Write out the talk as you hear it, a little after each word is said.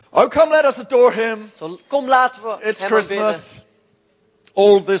Oh, come let us adore him. Zo, kom laten we It's hem aanbidden. Christmas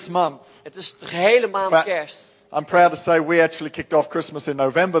all this month. Het is de gehele maand Fact- kerst. I'm proud to say we actually kicked off Christmas in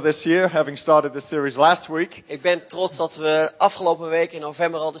November this year, having started this series last week. Ik ben trots dat we afgelopen week in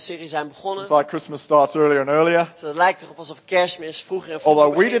november al de serie zijn begonnen. It's like Christmas starts earlier and earlier. Dus het lijkt erop alsof kerstmis vroeger en vroeger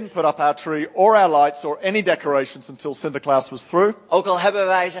Although we begint. didn't put up our tree or our lights or any decorations until Sinterklaas was through. Ook al hebben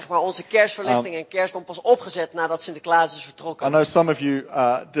wij zeg maar onze kerstverlichting en kerstboom pas opgezet nadat Sinterklaas is vertrokken. I know some of you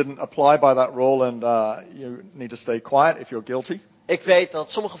didn't apply by that rule and you need to stay quiet if you're guilty. Ik weet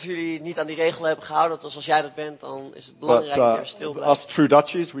dat sommigen van jullie niet aan die regel hebben gehouden. Dus als jij dat bent, dan is het belangrijk dat je even stil blijft. Us true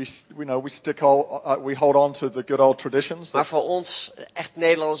Dutchies, we hold on to the good old traditions. Maar voor ons, echt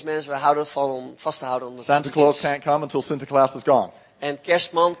Nederlandse mensen, we houden ervan om vast te houden aan de Santa Claus tradities. can't come until Sinterklaas is gone. En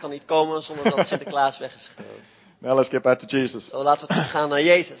kerstman kan niet komen zonder dat Sinterklaas weg is gegaan. Now let's get back to Jesus. Zo, laten we teruggaan naar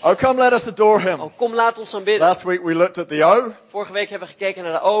Jezus. Oh, come let us adore him. Oh, kom, laat ons aanbidden. Last week we looked at the O. Vorige week hebben we gekeken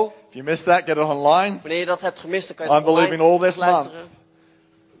naar de O. If you missed that, get it online. Wanneer je dat hebt gemist, dan kan je I'm het online believing all this luisteren.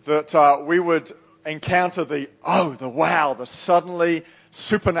 That we would encounter the wow, the suddenly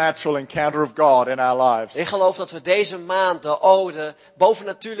supernatural encounter of God in our lives. Ik geloof dat we deze maand de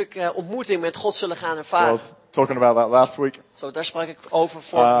bovennatuurlijke ontmoeting met God zullen gaan So I ervaren. was talking about that last week. Zo, daar sprak ik over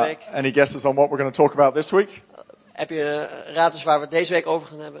vorige week. Any guesses on what we're going to talk about this week? Heb je raad eens waar we het deze week over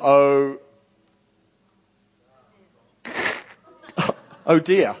gaan hebben? Oh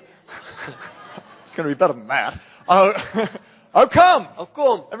dear. It's going to be better than that. Oh, come. Oh,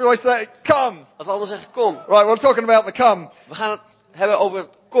 kom. Everybody say, come. Dat we allemaal zeggen, kom. Right, we're talking about the come. We gaan het hebben over het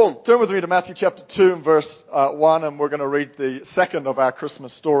kom. Turn with me to Matthew chapter 2 and verse 1, and we're going to read the second of our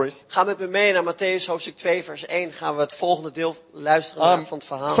Christmas stories. Ga met me mee naar Mattheüs hoofdstuk 2 vers 1. Gaan we het volgende deel luisteren naar van het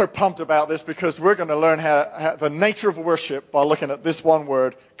verhaal. So pumped about this because we're going to learn how the nature of worship by looking at this one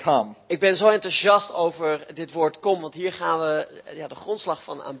word, come. Ik ben zo enthousiast over dit woord kom, want hier gaan we de grondslag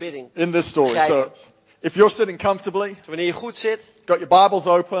van aanbidding In this story. krijgen. So if you're sitting comfortably, Dus wanneer je goed zit, got your Bibles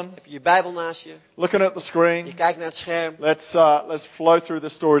open, heb je je Bijbel naast je, looking at the je screen, kijkt naar het scherm. let's flow through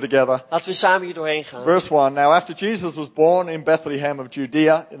this story together. Laten we samen hier doorheen gaan. Verse 1, Now after Jesus was born in Bethlehem of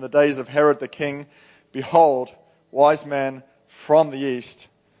Judea in the days of Herod the king, behold, wise men from the east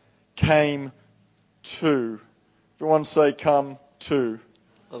came to. Everyone say, come to.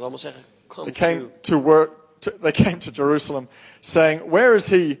 Dat we allemaal zeggen, come They to. they came to Jerusalem, saying, Where is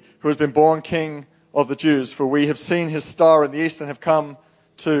he who has been born king of the Jews? For we have seen his star in the east and have come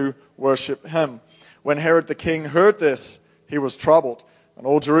to worship him. When Herod the king heard this, he was troubled, and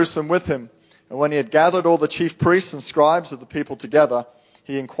all Jerusalem with him. And when he had gathered all the chief priests and scribes of the people together,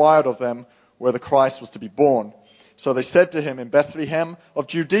 he inquired of them where the Christ was to be born. So they said to him, In Bethlehem of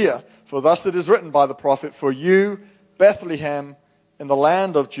Judea, for thus it is written by the prophet, For you, Bethlehem, in the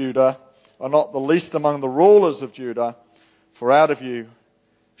land of Judah, are not the least among the rulers of Judah, for out of you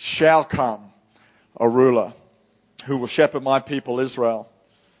shall come a ruler who will shepherd my people Israel.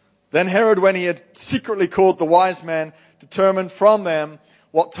 Then Herod, when he had secretly called the wise men, determined from them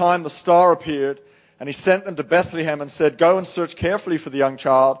what time the star appeared, and he sent them to Bethlehem and said, Go and search carefully for the young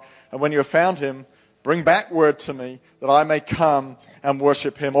child, and when you have found him, bring back word to me, that I may come and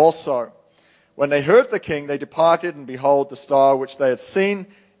worship him also. When they heard the king, they departed, and behold, the star which they had seen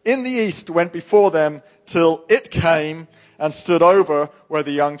in the east went before them till it came and stood over where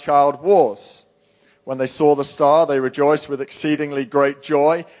the young child was. When they saw the star, they rejoiced with exceedingly great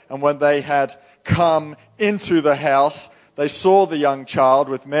joy. And when they had come into the house, they saw the young child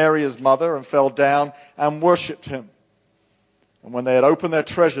with Mary his mother and fell down and worshipped him. And when they had opened their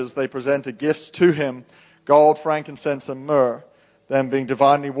treasures, they presented gifts to him, gold, frankincense, and myrrh. Then, being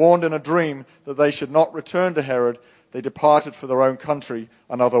divinely warned in a dream that they should not return to Herod, they departed for their own country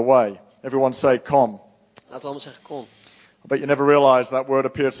another way. Everyone say, come. Laten we allemaal zeggen, kom. I bet you never realized that word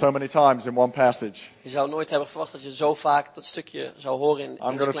appeared so many times in one passage. Je zou nooit hebben verwacht dat je zo vaak dat stukje zou horen in I'm zo'n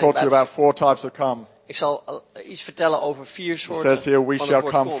going to klein talk to you Bijbeltje. about 4 types of come. Ik zal iets vertellen over 4 It soorten says here, we van shall het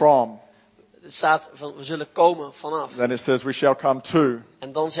woord come kom. from. Het staat van, we zullen komen vanaf. Then it says, we shall come to.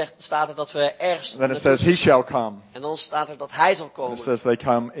 En dan staat er dat we ergens Then it naartoe says, he zullen shall come. En dan staat er dat hij zal And komen. it says, they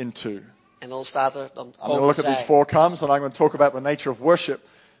come into. En dan staat er, dan I'm going to komen look at these zij. 4 comes, and I'm going to talk about the nature of worship.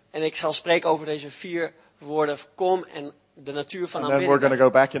 En ik zal spreken over deze 4 woorden, kom en de natuur van And then we're going to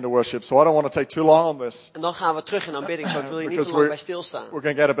aanbidding. go back into worship. So I don't want to take too long on this. En dan gaan we terug in aanbidding, zo ik wil je niet Because te lang bij stilstaan. we're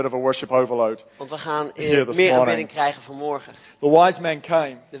going to get a bit of a worship overload. Want we gaan Here this meer morning. aanbidding krijgen vanmorgen. The wise men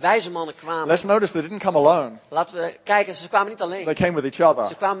came. De wijze mannen kwamen. Let's notice they didn't come alone. Laten we kijken, ze kwamen niet alleen. They came with each other.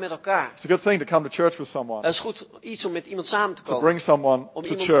 Ze kwamen met elkaar. It's a good thing to come to church with someone. Het is goed iets om met iemand samen te To komen. bring someone Om to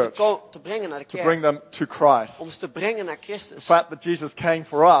iemand church. te brengen naar de To bring kerk. them to Christ. Om ze te brengen naar The Christus. fact that Jesus came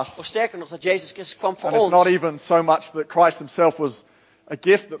for us. Of sterker nog, dat Jezus Christus kwam voor And it's not ons. even so much that Christ himself was a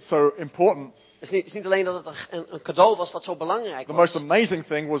gift that's so important. Het is niet alleen dat het een cadeau was wat zo belangrijk The was. most amazing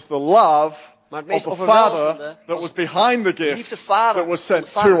thing was the love Maar het of meest the overweldigende Father that was behind the de gift liefde vader that was van de sent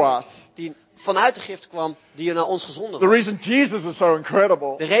vader to us. die vanuit de gift kwam, die er naar ons gezonden The was. reason Jesus is so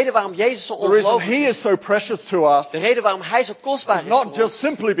incredible, De reden waarom Jezus zo the reason ongelooflijk he is, is so precious to us, de reden waarom hij zo kostbaar is is not voor just ons,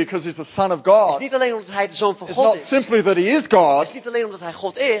 simply because he's the Son of is God. niet alleen omdat hij de Zoon van It's God not is. simply that he is Het God. is niet alleen omdat hij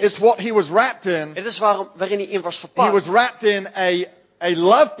God It's is. what he was wrapped in. Het is waarin hij in was He verpakt. was wrapped in a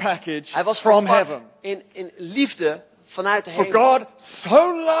love package Hij was from verpakt heaven. in liefde vanuit de For hemel. God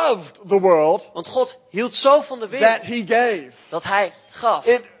so loved the world Want God hield zo van de wereld that he gave. dat hij gaf.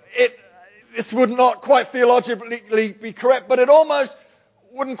 This would not quite theologically be correct, but it almost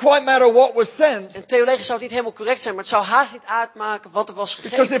wouldn't quite matter what was sent. En theologisch zou het niet helemaal correct zijn, maar het zou haast niet uitmaken wat er was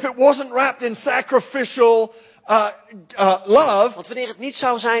Because gegeven. if it wasn't wrapped in sacrificial love, Want wanneer het niet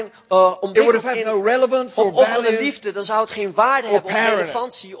zou zijn it would omwikkeld have had in no relevance or opofferende value. liefde, dan zou het geen waarde hebben of power in it.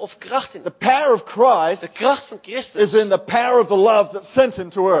 relevantie of kracht in. The power of Christ De kracht van is Christus in the power of the love that sent him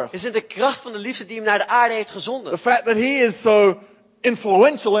to earth. is in de kracht van de liefde die hem naar de aarde heeft The gezonden. fact that he is so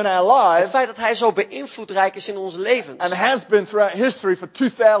influential in our Het lives feit dat hij zo beïnvloedrijk is in onze levens. and has been throughout history for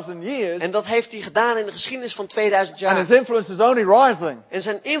 2000 years, En dat heeft hij gedaan in de geschiedenis van 2000 and jaar. his influence is only rising. En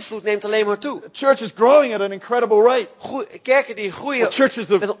zijn invloed neemt alleen maar toe. The church is growing at an incredible rate. Kerken die groeien The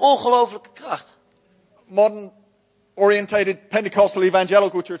churches of- met een ongelofelijke kracht. Modern orientated Pentecostal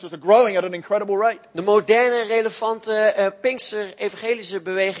evangelical churches are growing at an incredible rate. De moderne, relevante Pinkster-evangelische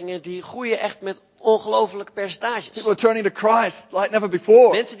bewegingen die groeien echt met ongelofelijke percentages. People are turning to Christ like never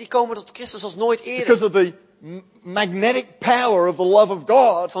before Mensen die komen tot Christus als nooit eerder. because of the magnetic power of the love of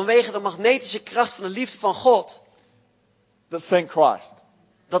God Vanwege de magnetische kracht van de liefde van God. that sent Christ.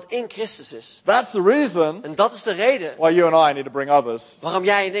 Dat in Christus is. That's the reason En dat is de reden why you and I need to bring others. waarom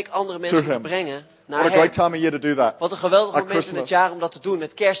jij en ik andere mensen To moeten him. brengen naar What a great hem. time of year to do that. Wat een geweldig At moment in het Christmas. jaar om dat te doen met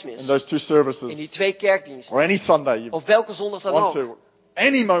In Kerstmis. those two In services. die 2 kerkdiensten. Or any Sunday you Of welke zondag dan want ook. to.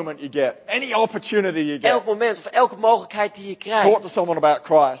 Any moment you get. Any opportunity you get. Elk moment of elke mogelijkheid die je Talk krijgt. to someone about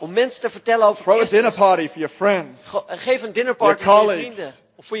Christ. Om mensen te vertellen over Throw a dinner Christus. party for your friends. Geef een dinnerparty Your voor je colleagues. vrienden.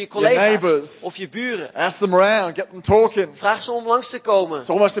 Of voor je Your collega's. neighbors. Of je buren. Ask them around. Get them talking. Vraag ze om langs te komen. It's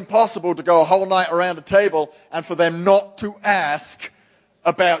almost impossible to go a whole night around a table and for them not to ask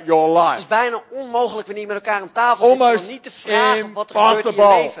about your Het life. is bijna onmogelijk wanneer je met elkaar aan tafel zit. Almost Om niet te vragen wat er gebeurt in je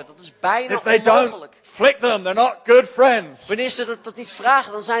impossible. leven. Dat is bijna If they don't onmogelijk. flick them, they're not good friends. Wanneer ze dat niet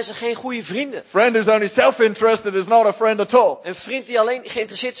vragen, dan zijn ze geen goede vrienden. Friend who's only self-interested is not a friend at all. Een vriend die alleen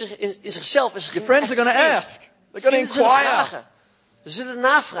geïnteresseerd is in zichzelf is Your geen friends are echte going to vriend. ask. They're going Vrienden to zullen inquire. vragen. Ze zullen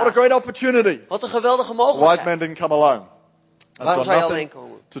What a navragen. great opportunity. Wat een geweldige Wise mogelijkheid. men didn't come alone. It's Waarom got zou je nothing alleen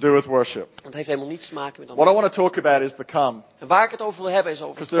komen? to do with worship. Want het heeft helemaal niets te maken met What I anderen. want to talk about is the come. En waar ik het over wil hebben is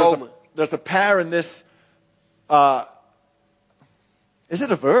over het Because komen. there's a power in this. Is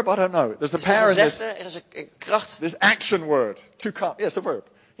it a verb? I don't know. There's a Het is een power in this. gezegde, er is een kracht. This action word. To come. Yes, a verb.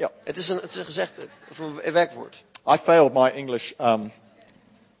 Yeah. Het is een gezegde, of een werkwoord. I failed my English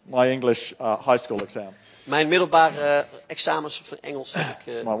high school exam. Mijn middelbare examens van Engels heb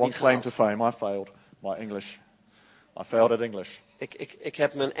ik My one niet claim to gehaald. fame. I failed my English. I failed at English. Ik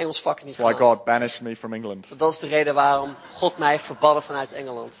heb mijn Engels vak niet That's why gehaald. God banished me from England. Dat is de reden waarom God mij heeft verbannen vanuit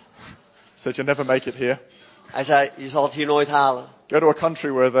Engeland. Said you'll never make it here. Hij zei, je zal het hier nooit halen. Go to a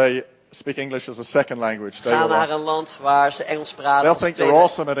country where they speak English as a second language. They Ga will, naar een land waar ze Engels praten they'll als think tweede you're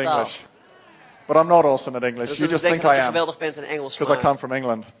awesome at taal. English. But I'm not awesome at English. Dan You zullen just ze think denken dat I je am. geweldig bent in Engels. Because I Maar come from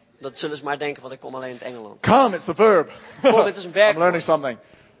England. dat zullen ze maar denken, want ik kom alleen uit Engeland. Come, it's a verb. Kom, het is een I'm werkwoord. learning something.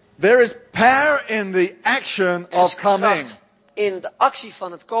 There is power in the action Er is of coming. kracht in de actie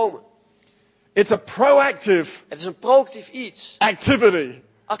van het komen. It's a proactive Het is een proactief iets. activity.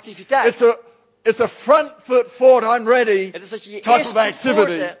 Activiteit. It's a front foot forward, I'm ready Het is dat je je type eerst of activity.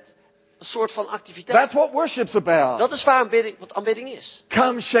 voorzet. Een soort van activiteit. That's what worship's about. Dat is waar wat aanbidding is.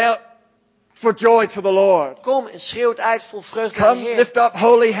 Come shout for joy to the Lord. Kom en schreeuw het uit vol vreugde naar de Come Heer. lift up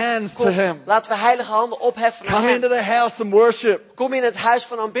holy hands to Kom, Him. laten we heilige handen opheffen naar Come into Hem. the house and worship. Kom in het huis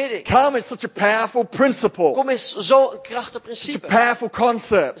van aanbidding. Come, it's such a powerful principle. Kom is zo'n krachtig It's principe. a powerful Het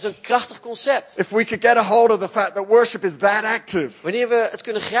concept. is een krachtig concept. If we could get a hold of the fact that worship is that active. Wanneer we het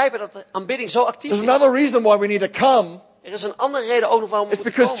kunnen grijpen dat de aanbidding zo actief There's is. another reason why we need to come. Er is een andere reden ook nog waarom we It's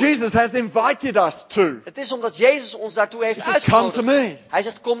moeten because komen. Jesus has invited us to. Het is omdat Jezus ons daartoe heeft He says, come to uitgenodigd. me. Hij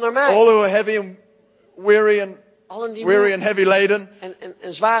zegt, kom naar mij. All who are heavy and weary and Allen die weary moe and heavy laden.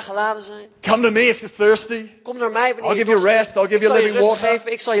 en zwaar geladen zijn. Come to me if you're thirsty. Kom naar mij wanneer I'll je give you dorst rest. bent. I'll give Ik you zal je living rust water.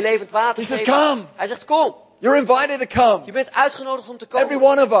 geven. Ik zal je levend water He says, geven. come. Hij zegt, kom. You're invited to come. Je bent uitgenodigd om te Every komen.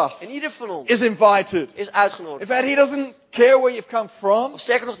 one of us En ieder van ons is invited. is In uitgenodigd. fact, he doesn't care where you've come from. Of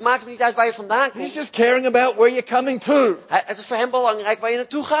sterker nog, het maakt hem niet uit waar je vandaan He's komt. just caring about where you're coming to. Het is voor hem belangrijk waar je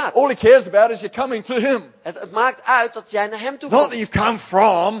naartoe gaat. All he cares about is you're coming to him. Het maakt uit dat jij naar hem toe Not that komt. you've come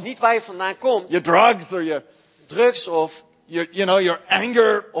from Niet waar je vandaan komt. your drugs or your Drugs of your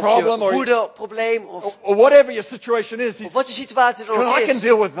anger problem je or woedeprobleem of whatever your situation is. He's, wat je situatie dan ook I can is.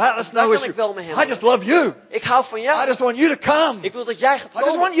 deal with that. That's Daar no kan issue. ik wel mee I handelen. just love you. Ik hou van I jou. just want you to come. Ik wil dat jij gaat I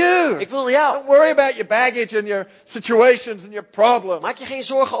just want komen. you. Ik wil jou. Don't worry about your baggage and your situations and your problems. Maak je geen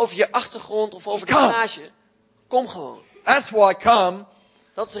zorgen over je achtergrond of over de come. bagage. Kom gewoon. That's why come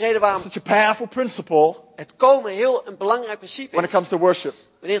Dat is de reden waarom is such a powerful principle het komen heel een belangrijk principe when it is. comes to worship.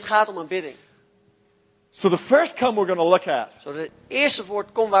 Wanneer het gaat om aanbidding. So the first come we're going to look at Zo de eerste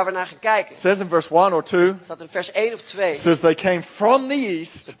woord kom waar we naar gaan kijken. says in verse 1 or 2, Staat in vers 1 of 2. says they came from the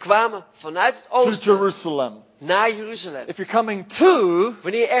east Ze kwamen vanuit het to oosten Jerusalem. naar Jeruzalem. If you're coming to,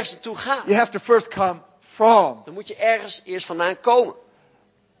 Wanneer je ergens naartoe gaat, you have to first come from. dan moet je ergens eerst vandaan komen.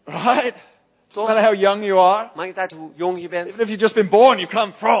 Right? No Toch? matter how young you are, Maakt niet uit hoe jong je bent. even if you've just been born, you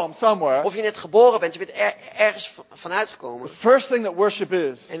come from somewhere. Of je net geboren bent, je bent ergens vanuit gekomen. The first thing that worship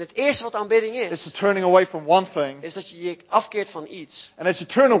is En het eerste wat aanbidding is to is, turning away from one thing. is dat je je afkeert van iets. And as you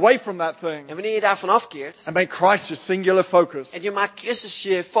turn away from that thing En wanneer je daarvan afkeert, and make Christ your singular focus, en je maakt Christus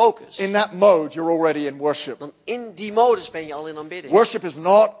je focus, in that mode, you're already in worship. dan in die modus ben je al in aanbidding. Worship is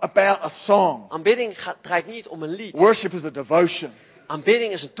not about a song. Aanbidding draait niet om een lied. Worship is a devotion.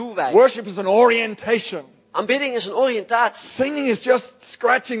 Aanbidding is een toewijding. Worship is an orientation. Aanbidding is een oriëntatie. Singing is just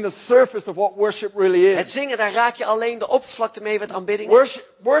scratching the surface of what worship really Het is. zingen, daar raak je alleen de oppervlakte mee wat aanbidding is.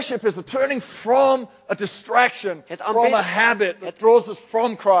 Worship is the turning from a distraction, Het from aanbidden- a habit that draws us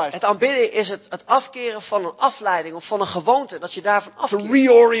from Christ, Het aanbidden is het afkeren van een afleiding of van een gewoonte, dat je daarvan to afkeert.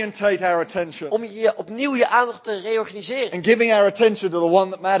 reorientate our attention Om je opnieuw je aandacht te reorganiseren. and giving our attention to the one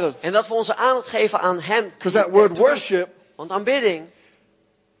that matters. En dat we onze aandacht geven aan hem. Because that word worship Want aanbidding,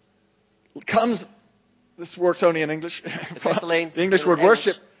 comes, this works only in English. werkt alleen The English in word Engels.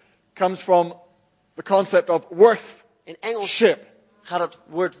 worship comes from the concept of worth. in Engels Ship. gaat het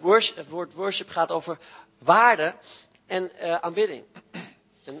woord worship gaat over waarde en aanbidding.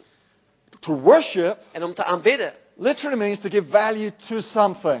 To worship En om te aanbidden literally means to give value to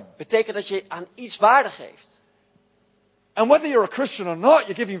something. betekent dat je aan iets waarde geeft. And whether you're a Christian or not,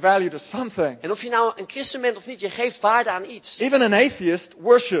 you're giving value to something. En of je nou een christen bent of niet, je geeft waarde aan iets. Even an atheist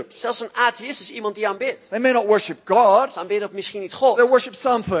worships. Zelfs een atheïst is iemand die aanbidt. They may not worship God, Ze aanbidden misschien niet they God, worship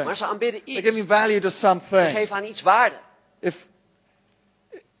something. maar ze aanbidden They're iets. giving value to Ze something. geven aan iets waarde.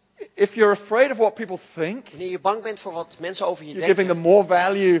 If you're afraid of what people think, Wanneer je bang bent voor wat mensen over je you're giving denken, them more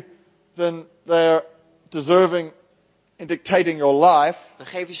value than they're deserving in dictating your life, dan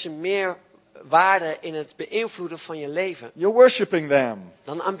geef je ze meer waarde in het beïnvloeden van je leven. you're worshiping them.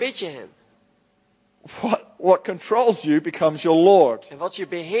 Dan aanbid je hen. What controls you becomes your Lord. En wat je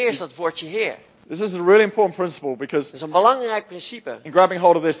beheerst, dat wordt je Heer. This is a really important principle because Dat is een belangrijk principe. in grabbing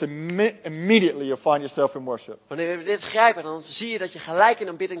hold of this, immediately you'll find yourself in worship. Wanneer we dit grijpen, dan zie je dat je gelijk in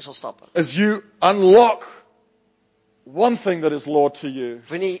aanbidding zal stappen. As you unlock one thing that is Lord to you,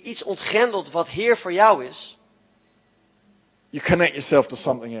 Wanneer je iets ontgrendelt wat Heer voor jou is, you connect yourself to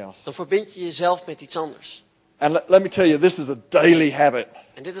something else. dan verbind je jezelf met iets anders. And let me tell you, this is a daily habit.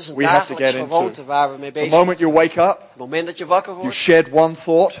 En dit is een We have to dagelijkse get into. gewoonte waar we mee The bezig zijn. moment you wake up, Op het moment dat je wakker you wordt, shed one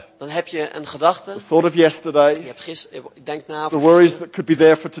thought, dan heb je een gedachte. the thought of yesterday, Je denkt na the over worries gisteren, that could be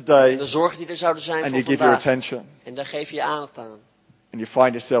there for today, de zorgen die er zouden zijn and voor you give your vandaag. attention. En daar geef je je aandacht aan. And you find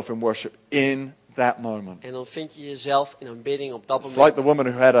yourself in worship in that moment. En dan vind je jezelf in aanbidding op dat It's moment. like the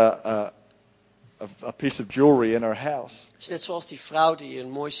woman who had a piece of jewelry in her house. Het is net zoals die vrouw die een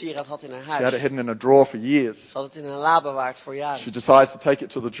mooi sieraad had in haar She had huis. it hidden in a drawer for years. Ze had het in een la bewaard voor jaren. She decides to take it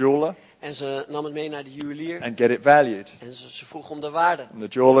to the jeweler En ze nam het mee naar de juwelier. and get it valued. En ze vroeg om de waarde. And the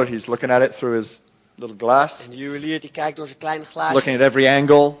jeweler, he's looking at it through his little glass. En de juwelier die kijkt door zijn kleine He's glaasje. looking at every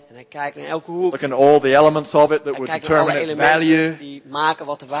angle, En hij kijkt naar elke hoek. looking at all the elements of it that Hij would kijkt naar alle determine its elementen value. die maken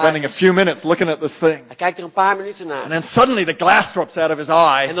wat de waarde Spending a is. few minutes looking at this thing. Hij kijkt er een paar minuten naar. And then suddenly the glass drops out of his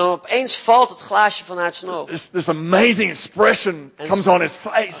eye. En dan opeens valt het glaasje vanuit zijn oog. This amazing expression comes on his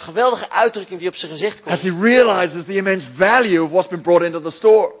Een face geweldige uitdrukking die op zijn gezicht as komt. he realizes the immense value of what's been brought into the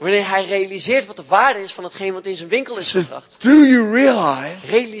store. Wanneer hij realiseert wat de waarde is van hetgeen wat in zijn winkel is He says, gebracht. do you realize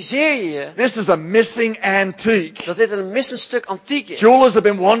Realiseer je this is a missing antique? dat dit een missend stuk antiek is. Jewelers have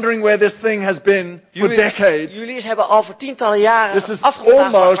been wondering where this thing has been for decades. Juweliers hebben al voor tientallen jaren This is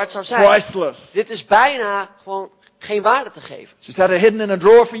afgevraagd waar het zou almost zijn. priceless. Dit is bijna gewoon geen waarde te geven. She's had it hidden in a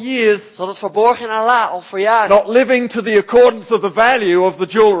drawer for years, Ze had het verborgen in haar la al voor jaren. not living to the accordance of the value of the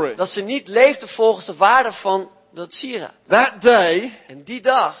jewelry. Dat ze niet leefde volgens de waarde van dat sieraad. That day, En die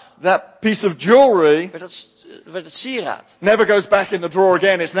dag that piece of jewelry werd het sieraad. never goes back in the drawer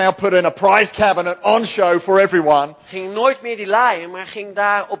again. It's now put in a prize cabinet on show for everyone. Ging nooit meer die laaien, maar ging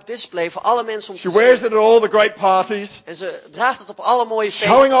daar op display voor alle mensen om She te wears zien. it at all the great parties, En ze draagt het op alle mooie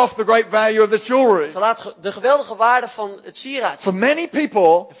showing feesten. off the great value of this jewelry. Ze laat de geweldige waarde van het sieraad zien. For many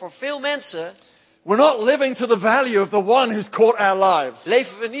people, En voor veel mensen we're not living to the value of the one who's caught our lives.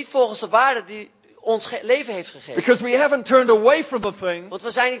 leven we niet volgens de waarde die ons leven heeft gegeven. Because we haven't turned away from the thing Want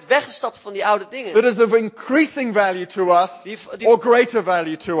we zijn niet weggestapt van die oude dingen. that is of increasing value to us or greater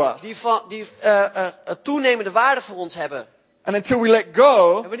value to us. Die toenemende waarde voor ons hebben. And until we let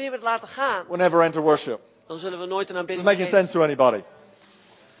go, En wanneer we het laten gaan, we'll never enter worship. dan zullen we nooit een Is aanbidding this making geven. sense to anybody?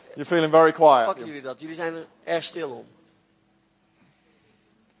 You're feeling very quiet. Pakken jullie dat? Jullie zijn er erg stil om.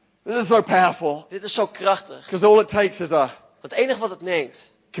 This is so powerful. Dit is zo krachtig. Because all it takes is a Het enige wat het neemt,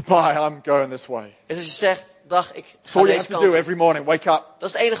 goodbye, I'm going this way. is als je zegt, dag, ik That's ga all you deze have to kant do op. every morning. Wake up. Dat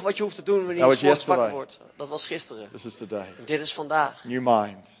is het enige wat je hoeft te doen wanneer That je was 's morgens wakker yesterday. wordt. Dat was gisteren. This is today. En dit is vandaag. New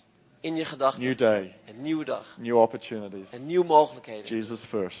mind, In je gedachten. new day, Een nieuwe dag. new opportunities. En nieuwe mogelijkheden. Jesus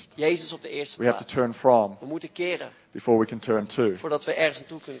first. Jezus op de eerste We have to plaats. turn from We moeten keren before we can turn to. voordat we ergens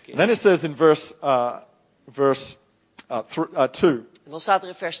naartoe kunnen And keren. then it says in verse 2, En dan staat er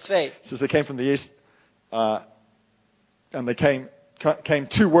in vers 2. it says they came from the east and they came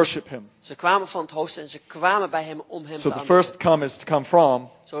to worship him. Ze kwamen van het oosten en ze kwamen bij hem om hem So te the aanbidden. first come is to come from.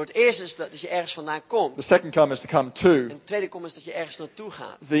 Zo het eerste is dat je ergens vandaan komt. The second come is to come to. En het tweede komt is dat je ergens naartoe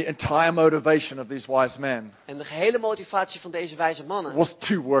gaat. The entire motivation of these wise men En de gehele motivatie van deze wijze mannen was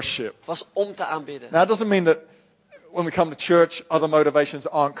to worship. was om te aanbidden. Now, it doesn't mean that when we come to church, other motivations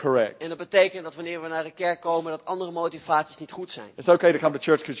aren't correct. En dat betekent dat wanneer we naar de kerk komen, dat andere motivaties niet goed zijn. It's okay to come to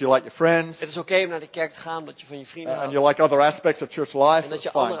church because you like your friends Het is oké om naar de kerk te gaan omdat je van je vrienden and houdt. you like other aspects of church life. En dat That's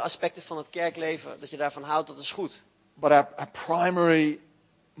je andere fine. aspecten van het kerkleven, dat je daarvan houdt, dat is goed. But our primary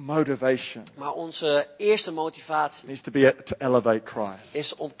motivation Maar onze eerste motivatie needs to be to elevate Christ.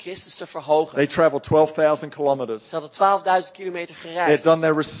 is om Christus te verhogen. They traveled 12,000 kilometers. Ze hadden 12.000 kilometer They had gereisd. done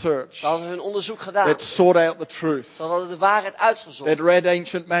their research. Ze hadden hun onderzoek They gedaan. had sought out the truth. Ze hadden de waarheid They uitgezocht. had read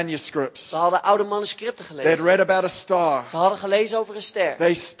ancient manuscripts. Ze hadden oude manuscripten They had gelezen. read about a star. Ze hadden gelezen over een ster.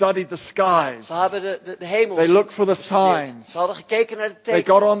 They studied the skies. Ze hebben de hemel They looked for the bestudeerd. signs. Ze hadden gekeken naar de They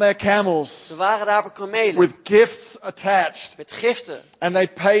tekenen. got on their camels Ze waren daar op kamelen. with gifts attached. Met giften. And they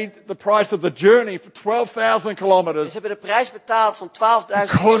paid the price of the journey for 12,000 En kilometers ze hebben de prijs betaald van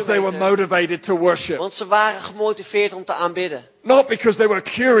 12.000 because they were kilometer. motivated to worship. Want ze waren gemotiveerd om te aanbidden. Not because they were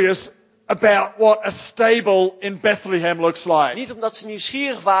curious about what a stable in Bethlehem looks like. Niet omdat ze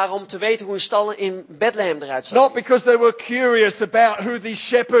nieuwsgierig waren om te weten hoe een stal in Bethlehem eruit zag. Not because they were curious about who these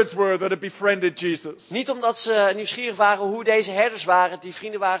shepherds were that had befriended Jesus. Niet omdat ze nieuwsgierig waren hoe deze herders waren die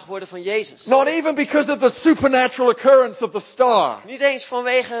vrienden waren geworden van Jezus. Not even because of the supernatural occurrence of the star. Niet eens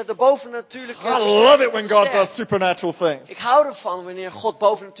vanwege de bovennatuurlijke I love verschijning it when van de God ster. does supernatural things. Ik hou ervan wanneer God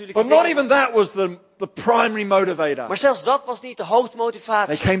bovennatuurlijke But not dingen even doet. that was the primary motivator. Maar zelfs dat was niet de They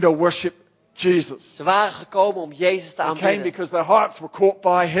hoofdmotivatie. came to worship Jesus. Ze waren gekomen om Jezus te They came aanbidden. because their hearts were caught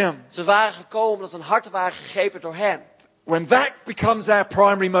by Him. Ze waren gekomen omdat hun harten waren gegrepen door Hem. When that becomes our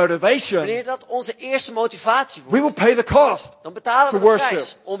primary motivation, Wanneer dat onze eerste motivatie we wordt, will pay the cost. dan betalen we to de worship.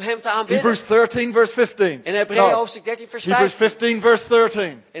 prijs om Hem te aanbidden. Hebrews 13 verse 15. In Hebreeën No, hoofdstuk 13 vers Hebrews 15. 15 verse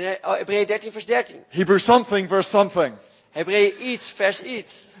 13. In Hebreeën 13 vers 13. Hebrews something verse something. Hebreeën iets vers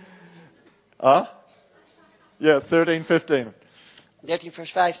iets. Huh? Yeah, 13, 15. 13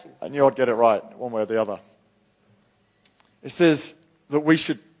 vers 15. I knew I'd get it right, one way or the other. It says that we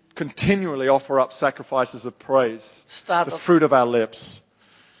should continually offer up sacrifices of praise, Staat the dat fruit of our lips.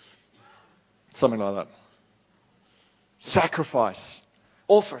 Something like that. Sacrifice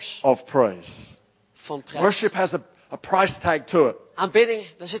offers of praise. van prijs. Worship has a price tag to it. Aanbidding,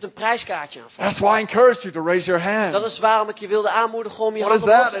 daar zit een prijskaartje aan vast. That's why I encouraged you to raise your hand. Dat is waarom ik je wilde aanmoedigen om je What is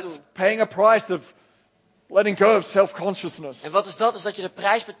hand omhoog that? te It's doen. paying a price of letting go of self-consciousness. En wat is dat? Is dat je de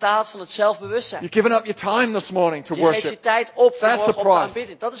prijs betaalt van het zelfbewustzijn. You've given up your time this morning to Je geeft je worship. tijd op That's vanmorgen the om te price.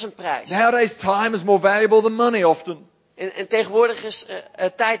 aanbidden. Dat is een prijs. Nowadays, time is more valuable than money often. En tegenwoordig is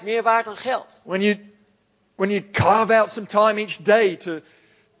tijd meer waard dan geld. When you carve out some time each day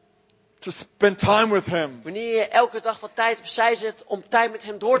to spend time with Him, Wanneer je elke dag wat tijd opzij zet om tijd met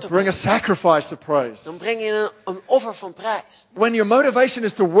hem door te bring a brengen, sacrifice of praise. dan breng je een offer van prijs. When your motivation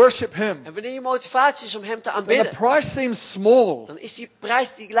is to worship Him, En wanneer je motivatie is om hem te then the aanbidden, price seems small dan is die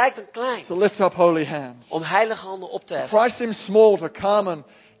prijs die lijkt dan klein. to lift up holy hands. Om heilige handen op te The heffen. price seems small to come and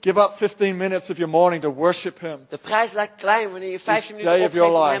give up 15 minutes of your morning to worship Him. De prijs lijkt klein wanneer je 15 Each minuten day of your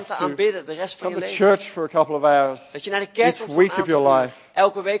opgeeft om Hem life te to aanbidden. De rest van je Come to leven. church for a couple of hours. Dat je naar de kerk Each komt voor een week of aantal your uur. life.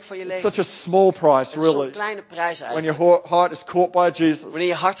 Elke week van je It's leven. such a small price, Het is zo'n really. kleine prijs When eigenlijk. your heart is caught by Jesus. Wanneer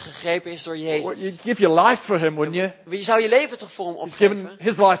je hart gegrepen is door Well, Jezus. you give your life for Him, wouldn't you? Je zou je leven toch voor Hem He's given opgeven?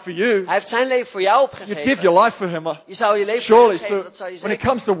 His life for you. Hij heeft zijn leven voor jou You'd give opgegeven. your life for Him. Je zou je leven voor Surely. Hem geven, So dat zou je when it zeker.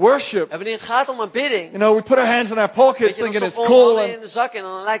 comes to worship, En wanneer het gaat om aanbidding, you know, we put our hands in our pockets weet je, dan thinking it's stoppen we onze cool, handen in de zak en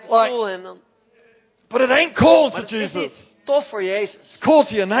dan lijkt het like- cool. En dan, but it ain't cool maar to het is Jesus. niet tof voor Jezus. It's cool to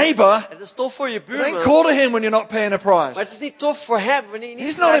your neighbor. Het is tof voor je It ain't buurman. cool to Him when you're not paying a Maar het price. is niet tof voor hem wanneer je niet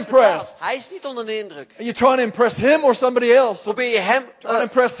He's de not prijs betaalt. impressed. Hij is niet onder de indruk. Are you trying to impress Him or somebody else? Probeer je hem, Trying to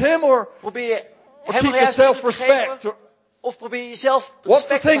impress Him or probeer je or hem keep nog juist your indruk te self-respect? geven? Of probeer je jezelf What's the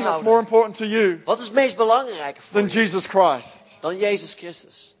respect te thing that's more houden? important to you Wat is het meest belangrijke voor than je Jesus Christ? dan Jezus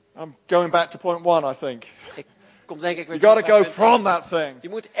Christus? I'm going back to point 1, I think. Ik kom denk ik weer You got to terug go bij punt from that thing. Je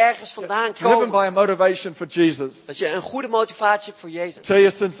moet ergens vandaan Driven by komen. a motivation for Jesus. Dat je een goede motivatie hebt voor Jezus. Tell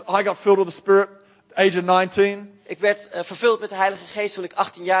you, since I got filled with the Spirit, age of 19, Ik werd vervuld met de Heilige Geest toen ik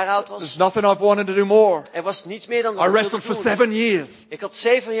 18 jaar oud there's was. nothing I've wanted to do more. Er was niets meer dan I dat ik wrestled wilde for doen. 7 years. Ik had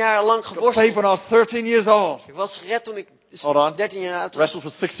 7 jaar lang Got saved when geworsteld. I was 13 years old. Ik was gered toen ik Hold on. 13 jaar oud was. Wrestled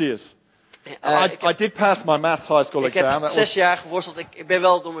for 6 years. Ik I did pass my maths high school heb exam. That 6 was, jaar geworsteld. Ik ben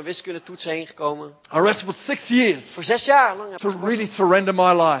wel door mijn wiskundetoets heen gekomen. I wrestled for 6 years Voor 6 jaar lang heb ik to really geworsteld. surrender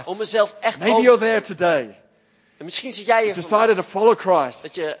my life. Om mezelf echt Maybe over you're te there geven. today. En misschien zit jij hier vandaag, Decided to follow Christ.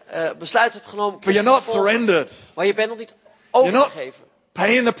 dat je besluit hebt genomen But you're Christus not te volgen, surrendered. maar je bent nog niet You're not overgegeven.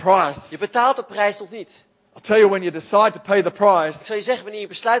 paying the price. Je betaalt de prijs nog niet. I'll tell you, when you decide to pay the price, Ik zal je zeggen, wanneer je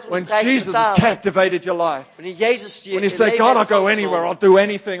besluit om de when prijs te Jesus has betalen, captivated your life, wanneer Jezus je when you je say, leven God, I'll heeft go overgenomen. anywhere, I'll do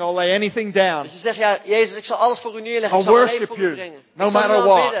anything, I'll lay anything down. Dus je zegt, ja, Jezus, ik zal alles voor u neerleggen. Ik I'll zal mijn leven worship voor you, u brengen. no Ik zal u matter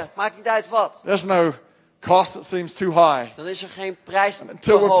what. aanbidden. Maakt niet uit wat. There's no cost that seems too high Dan is er geen prijs te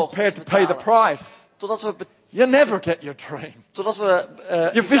until we're hoog om prepared te to pay the betalen. price. Totdat we You never get your dream. Totdat we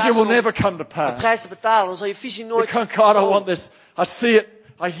Your vision will never come to de pass. prijs te betalen, dan zal je visie You nooit can't, God, I komen. want this. I see it.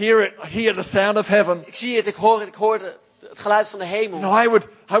 I hear the sound of heaven. Ik zie het, ik hoor het geluid van de hemel. No, I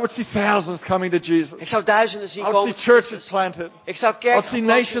would see thousands coming to Jesus. Ik zou duizenden zien I would komen. see tot churches Christus. planted. Ik zou I kerken would see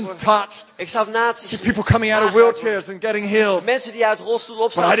geplant zien nations worden. touched. Ik zou naties See people coming out of aangeraakt worden. wheelchairs and getting healed. Mensen die uit rolstoelen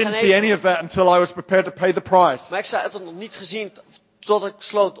But I opstaan didn't see any of that until I was prepared to pay the price. Maar ik zou het nog niet gezien totdat ik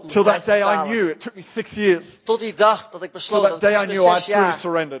besloot om de Till prijs that te day I betalen. knew. It took me 6 years. Tot die dag dat ik Till besloot that dat day I het knew was I'd 6 truly jaar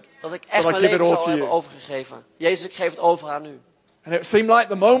surrendered. dat ik So echt I mijn give it leven all zou to hebben you. overgegeven. Jezus, ik geef het over aan u. And it seemed like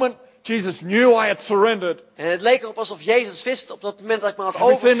the moment Jesus knew I had surrendered, En het leek erop alsof Jezus wist op dat moment dat ik me had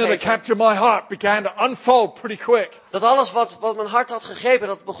everything that had overgegeven. captured my heart began to unfold pretty quick. Dat alles wat mijn hart had gegrepen,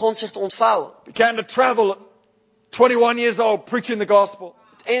 dat begon zich te ontvouwen. Began to travel at 21 years old, preaching the gospel.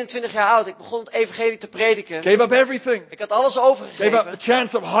 21 jaar oud, ik begon het evangelie te prediken. Gave up everything. Ik had alles Gave up overgegeven. the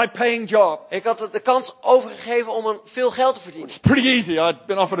chance of a high-paying job. Ik had de kans overgegeven om veel geld te verdienen. It's pretty easy. I'd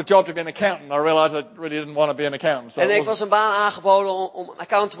been offered a job to be an accountant. I realized I really didn't want to be an accountant. So En it ik wasn't- was een baan aangeboden om een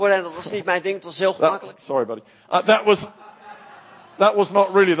accountant te worden en dat was niet mijn ding, het was heel gemakkelijk. sorry, buddy. That was not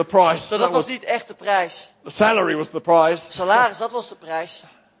really the price. Zo, dat was niet echt de prijs. The salary was the price. Salaris, dat was de prijs.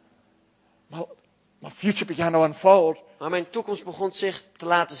 My future began to unfold Maar mijn toekomst begon zich te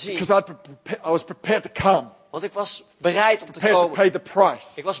laten zien. because I was prepared to come, Want ik was bereid om te prepared to komen. pay the price,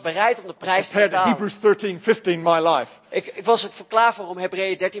 Ik was bereid om de prijs te prepared to betalen. Hebrews 13:15 my life. Ik was er klaar voor om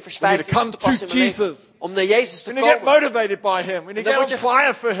Hebreeën 13 vers We need to 15 come te passen to in mijn leven. Jesus. Om naar Jezus te We need to get komen. motivated by Him. We need to Dan get on word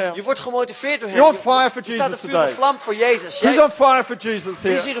fire for Him. Je wordt gemotiveerd door hem. You're on fire for Je staat een Jesus vuur en today. vlam voor Jezus. Who's Jij- on fire for Jesus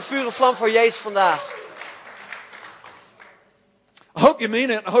Wie is here? hier een vuur en vlam voor Jezus vandaag? I hope you mean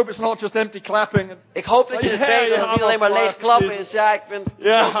it. I hope it's not just empty clapping. Ik hoop dat je het Yeah, weet, dat yeah, het niet I'm alleen maar on fire leeg for klappen Jesus. is. Ja, ik ben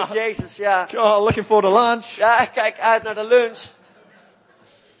Ja. vol met Jezus, ja. God, looking forward to lunch. Ja, ik kijk uit naar de lunch.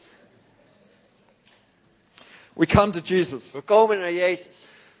 We come to Jesus. We komen naar Jezus.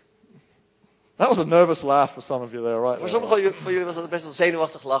 That was a nervous laugh for some of you there, right? Voor there. sommigen van jullie was dat best wel een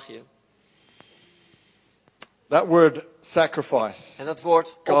zenuwachtig lachje. That word sacrifice. En dat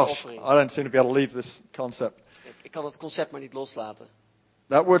woord Gosh, opoffering. I don't seem to be able to leave this concept. Ik kan het concept maar niet loslaten.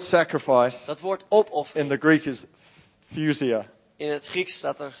 That word sacrifice Dat woord opoffering. in the Greek is thusia. In het Grieks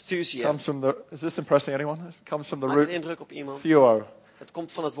staat er thusia. Comes from the. Is this impressing anyone? It comes from the Maakt het root indruk op iemand. theo. Het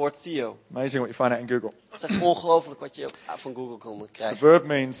komt van het woord theo. Amazing what you find out in Google. Het is echt ongelooflijk wat je van Google kan The krijgen. verb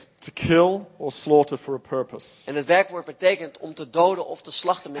means to kill or slaughter for a purpose. En het werkwoord betekent om te doden of te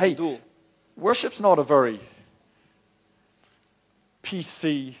slachten met Hey. een doel. Worship's not a very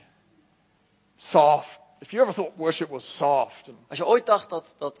PC, soft. If you ever thought worship was soft and Als je ooit dacht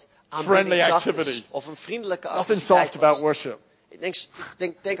dat Friendly aanbidding zacht activity. is, of een vriendelijke nothing activiteit soft about was, worship,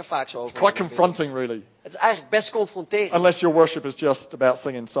 Ik denk er vaak zo over. Quite confronting, really. Het is eigenlijk best confronterend. Unless your worship is just about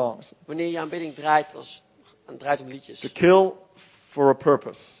singing songs. Wanneer je aanbidding draait, het draait om liedjes. To kill for a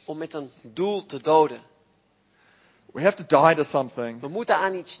purpose. Om met een doel te doden. We have to die to something. We moeten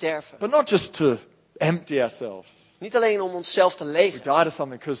aan iets sterven. But not just to empty ourselves. Niet alleen om onszelf te We legen. die to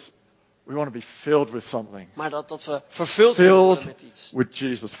something because we want to be filled with something. Maar dat we vervuld worden Filled met iets. with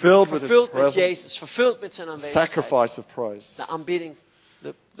Jesus. Filled with His Vervuld met presence. Jezus. Vervuld met zijn aanwezigheid. Sacrifice of praise. De aanbidding.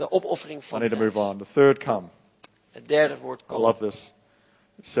 De opoffering I van need to move prijs. on. The third come. Het derde woord I komen. love this.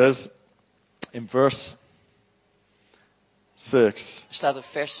 It says in verse 6, Er staat in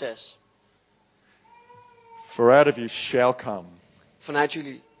vers 6. for out of you shall come Vanuit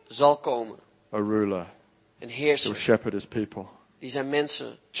jullie zal komen a ruler een who will heerser shepherd his people. die zijn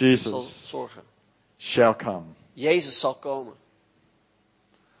mensen Jesus. zal zorgen. Shall come. Jezus zal komen.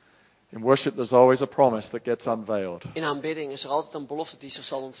 In worship there's always a promise that gets unveiled. In aanbidding is er altijd een belofte die zich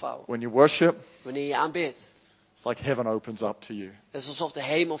zal ontvouwen. When you worship, Wanneer je aanbidt, it's like heaven opens up to you. het is alsof de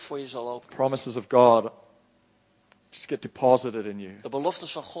hemel voor je zal openen. Promises of God just get deposited in you. De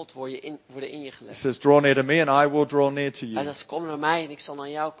beloftes van God worden in je He gelegd. says, draw near to me and I will draw near to Hij you. zegt, kom naar mij en ik zal naar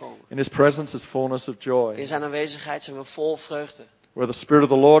jou komen. In His presence is fullness of In joy. zijn aanwezigheid zijn we vol vreugde. Where the Spirit of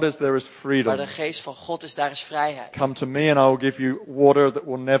the Lord is, there is Waar freedom. de geest van God is, daar is vrijheid. Come to me and I will give you water that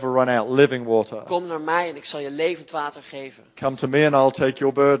will never run out, living water. Kom naar mij en ik zal je levend water geven. Come to me and I'll take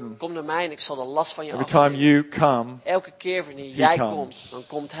your burden. Kom naar mij en ik zal de last van je Every time afnemen. you come, Elke keer wanneer jij comes. komt, dan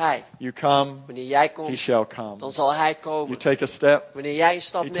komt hij. you come, Wanneer jij He komt, shall come. dan zal hij You komen. take a step Wanneer jij een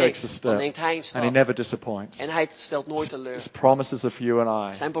stap He takes a neemt, step. dan neemt hij een and He stap. never disappoints. En hij stelt nooit teleur. His promises are for you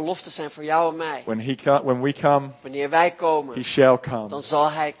and I. Zijn beloften zijn voor jou en mij. When we come, Wanneer wij He komen, shall come. dan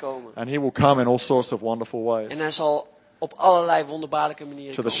zal hij komen. And He will come in all sorts of wonderful ways. En hij zal op allerlei wonderbaarlijke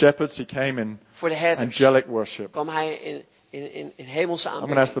manieren To the komen. shepherds, He came in Voor de herders angelic worship. kwam hij in hemelse I'm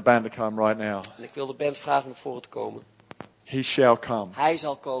going to ask aanbidding. the band to come right now. En ik wil de band vragen om naar voren te komen. He shall come Hij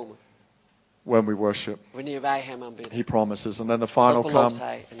zal komen when we worship. wanneer wij hem aanbidden. He promises. And then the final Dat belooft come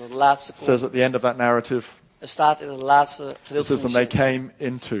hij. En dan de laatste says komt. at the end of that narrative, Er staat in het laatste it gedeelte says, van and de they zin. came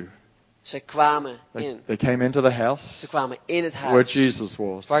into. Ze kwamen They, in. they came into the house Ze kwamen in het where huis Jesus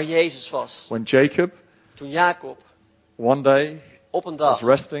was. waar Jezus was. When Jacob, Toen Jacob one day, op een was dag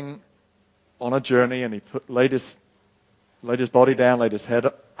resting on a journey and he laid his body down, laid his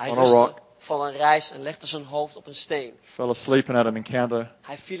head hij on a rustte rock, van een reis en legde zijn hoofd op een steen. fell asleep and had an encounter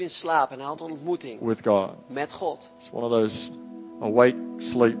Hij viel in slaap en hij had een ontmoeting with God. met God. It's one of those awake,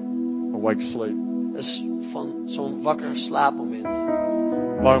 sleep, awake, sleep Dat is van zo'n wakker slaapmoment.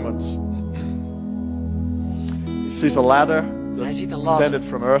 moments. He sees a ladder Hij ziet een that ladder. extended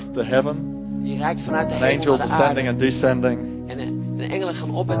from earth to heaven, Die reikt vanuit de and hemel angels naar de ascending aarde. and descending. En engelen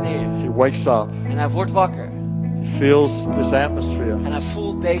gaan op en neer. He wakes up. En hij wordt wakker. He feels this atmosphere En hij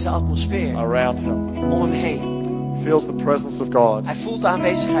voelt deze atmosfeer around him. om hem heen. He feels the presence of God. Hij voelt de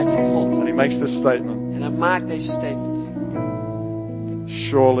aanwezigheid van God. And he makes this statement. En hij maakt deze statement.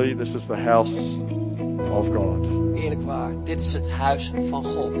 Surely this is the house of God. Eerlijk waar, dit is het huis van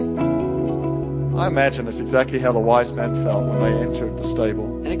God. I imagine it's exactly how the wise men felt when they entered the stable.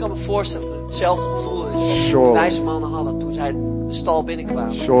 En ik kan me voorstellen dat het hetzelfde gevoel is wat de Surely. wijze mannen hadden toen zij de stal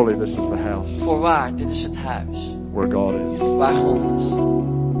binnenkwamen. Surely this is the house Voorwaar, dit is het huis where God is. waar God is.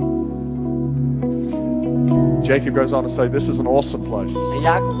 Jacob goes on to say, this is an awesome place. En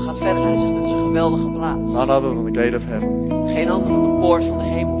Jacob gaat verder en hij zegt, dit is een geweldige plaats. None other than the gate of heaven. Geen ander dan de poort van de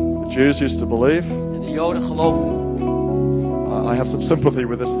hemel. The Jews used to believe. En de Joden geloofden. I have some sympathy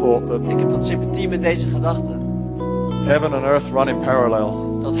with this thought that Ik heb wat sympathie met deze gedachte. heaven and earth run in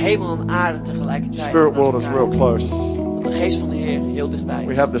parallel. Dat hemel en aarde The tegelijkertijd. spirit world naast is elkaar- real close. Dat de geest van de Heer heel dichtbij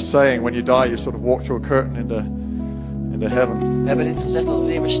We is. have this saying, when you die, you sort of walk through a curtain into heaven. We hebben dit gezegd dat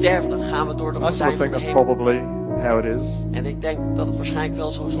wanneer we sterven, dan gaan we door de I sort of gordijn van think de that's hemel. probably how it is. En ik denk dat het waarschijnlijk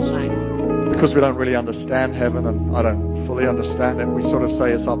wel zo zal zijn. Because we don't really understand heaven, and I don't fully understand it, we sort of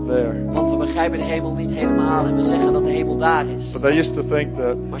say it's up there. Want we begrijpen de hemel niet helemaal en we zeggen dat de hemel daar is. But they used to think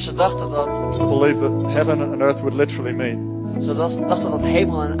that, Maar ze dachten dat, to believe that heaven and earth would literally meet. ze dachten dat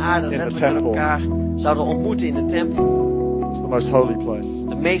hemel en aarde the letterlijk met temple. elkaar zouden ontmoeten in de tempel. It's the most holy place.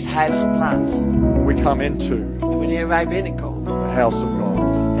 De meest heilige plaats. We come into En wanneer wij binnenkomen, the house of God.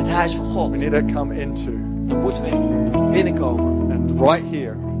 het huis van God, We need to come into, dan moeten we binnenkomen. and right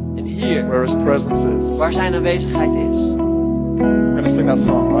here, En hier, where His presence is. waar zijn aanwezigheid is. We're going to sing that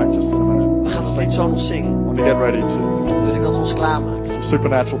song, right? Just in a minute. We gaan dat lied zo nog zingen. I want to get ready to. Dan wil ik dat we ons klaarmaken. Some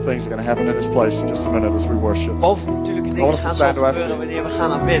supernatural things are going to happen in this place in just a minute as we worship. Bovennatuurlijke I dingen want us gaan to zo stand to our gebeuren feet. wanneer we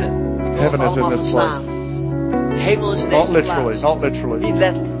gaan aanbidden. Ik wil Heaven dat is we in allemaal this gaan staan. place. De hemel is in Not deze literally, plaats. not literally. Niet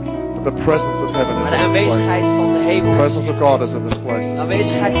letterlijk. But But the presence of heaven is Maar de in this aanwezigheid place. van de hemel The is presence hier. of God is in this De place.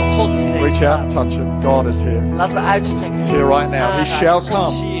 aanwezigheid van God is in deze Reach out and plaats. touch him. God is here. Laten we uitstrekken. He's here right now. He shall God come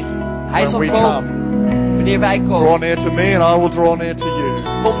is hier. Hij when zal we komen come. wanneer wij Draw komen. near to me and I will draw near to you.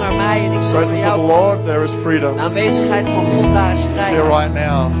 Kom naar mij en ik zal naar Presence of jou the komen. Lord, there is freedom. De aanwezigheid van God, daar is He's here vrijheid. right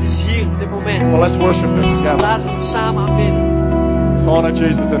now. Het is hier op dit moment. Well, let's worship him together. Laten we hem samen aanbidden. Let's honor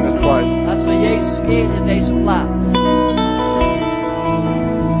Jesus in this place. Laten we Jezus eren in deze plaats.